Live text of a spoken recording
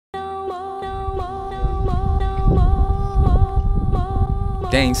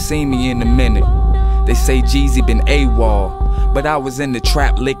They ain't seen me in a minute. They say Jeezy been AWOL, but I was in the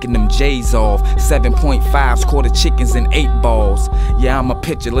trap licking them J's off. 7.5s, quarter chickens and 8 balls. Yeah, I'm a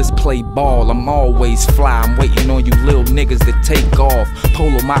pitcher, let's play ball. I'm always fly, I'm waiting on you little niggas to take off.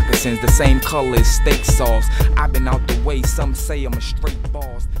 Polo moccasins, the same color as steak sauce. I've been out the way, some say I'm a straight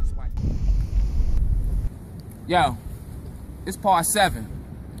boss. Yo, it's part 7,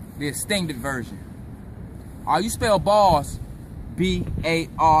 the extended version. You spell B.A.R.S,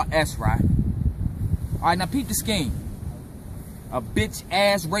 B.A.R.S, right? Alright, now peep the scheme. A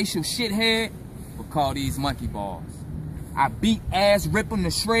bitch-ass racial shithead will call these monkey bars. I beat ass, rip them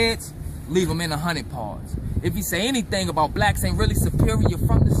to shreds, leave them in 100 parts. If you say anything about blacks ain't really superior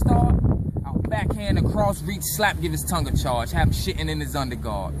from the start, I'll backhand across, reach, slap, give his tongue a charge, have him shitting in his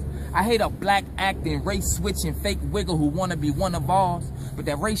underguards. I hate a black acting, race switching, fake wiggle who wanna be one of ours, but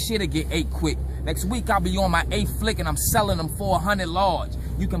that race shit'll get ate quick. Next week I'll be on my 8th flick and I'm selling them for 100 large.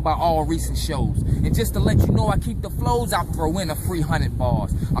 You can buy all recent shows. And just to let you know I keep the flows, I'll throw in a free 100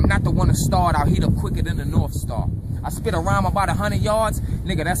 bars. I'm not the one to start, I'll heat up quicker than the North Star. I spit a rhyme about 100 yards,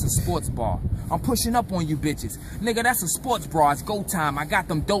 nigga, that's a sports bar. I'm pushing up on you bitches. Nigga, that's a sports bra, it's go time. I got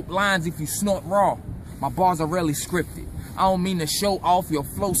them dope lines if you snort raw. My bars are rarely scripted. I don't mean to show off, your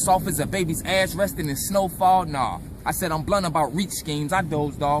flow soft as a baby's ass resting in snowfall, nah. I said I'm blunt about reach schemes, I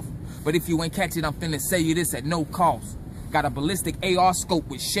dozed off. But if you ain't catch it, I'm finna say you this at no cost. Got a ballistic AR scope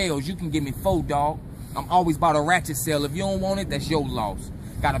with shells, you can give me 4, dog. I'm always about a ratchet sale, if you don't want it, that's your loss.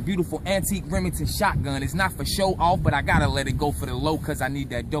 Got a beautiful antique Remington shotgun, it's not for show off, but I gotta let it go for the low cause I need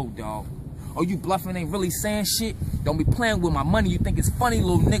that dough, dog. Oh, you bluffing ain't really saying shit? Don't be playing with my money, you think it's funny,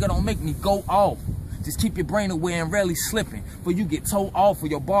 little nigga, don't make me go off. Just keep your brain away and rarely slipping, for you get told off, or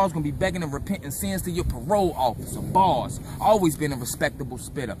your bars gonna be begging and repenting sins to your parole officer. Bars, always been a respectable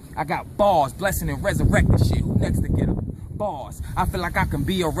spitter. I got bars, blessing and resurrecting shit. Who next to get them? Bars, I feel like I can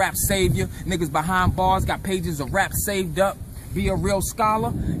be a rap savior. Niggas behind bars got pages of rap saved up. Be a real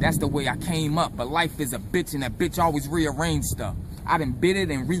scholar, that's the way I came up. But life is a bitch and that bitch always rearrange stuff. I done bit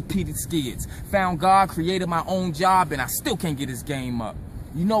it and repeated skids. Found God, created my own job, and I still can't get this game up.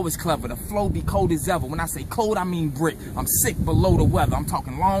 You know it's clever, the flow be cold as ever. When I say cold, I mean brick. I'm sick below the weather. I'm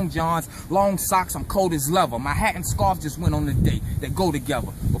talking long johns, long socks, I'm cold as leather. My hat and scarf just went on the date, they go together.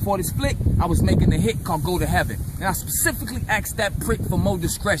 Before this flick, I was making a hit called Go to Heaven. And I specifically asked that prick for more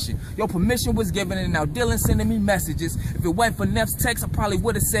discretion. Your permission was given and now Dylan sending me messages. If it wasn't for Neff's text, I probably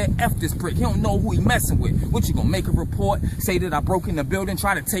would have said F this prick. He don't know who he messing with. What you gonna make a report? Say that I broke in the building,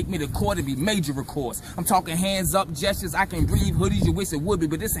 try to take me to court, it'd be major recourse. I'm talking hands up, gestures, I can breathe, hoodies, you wish it would be,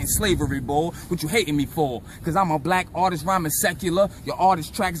 but this ain't slavery, boy. What you hating me for? Cause I'm a black artist rhyming secular. Your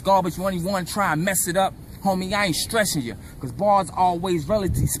artist tracks garbage, you only wanna try and mess it up. Homie, I ain't stressing you, cause bars always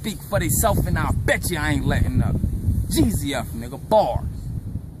relatively speak for theyself, and I bet you I ain't letting up. Jeezy F, nigga, bars.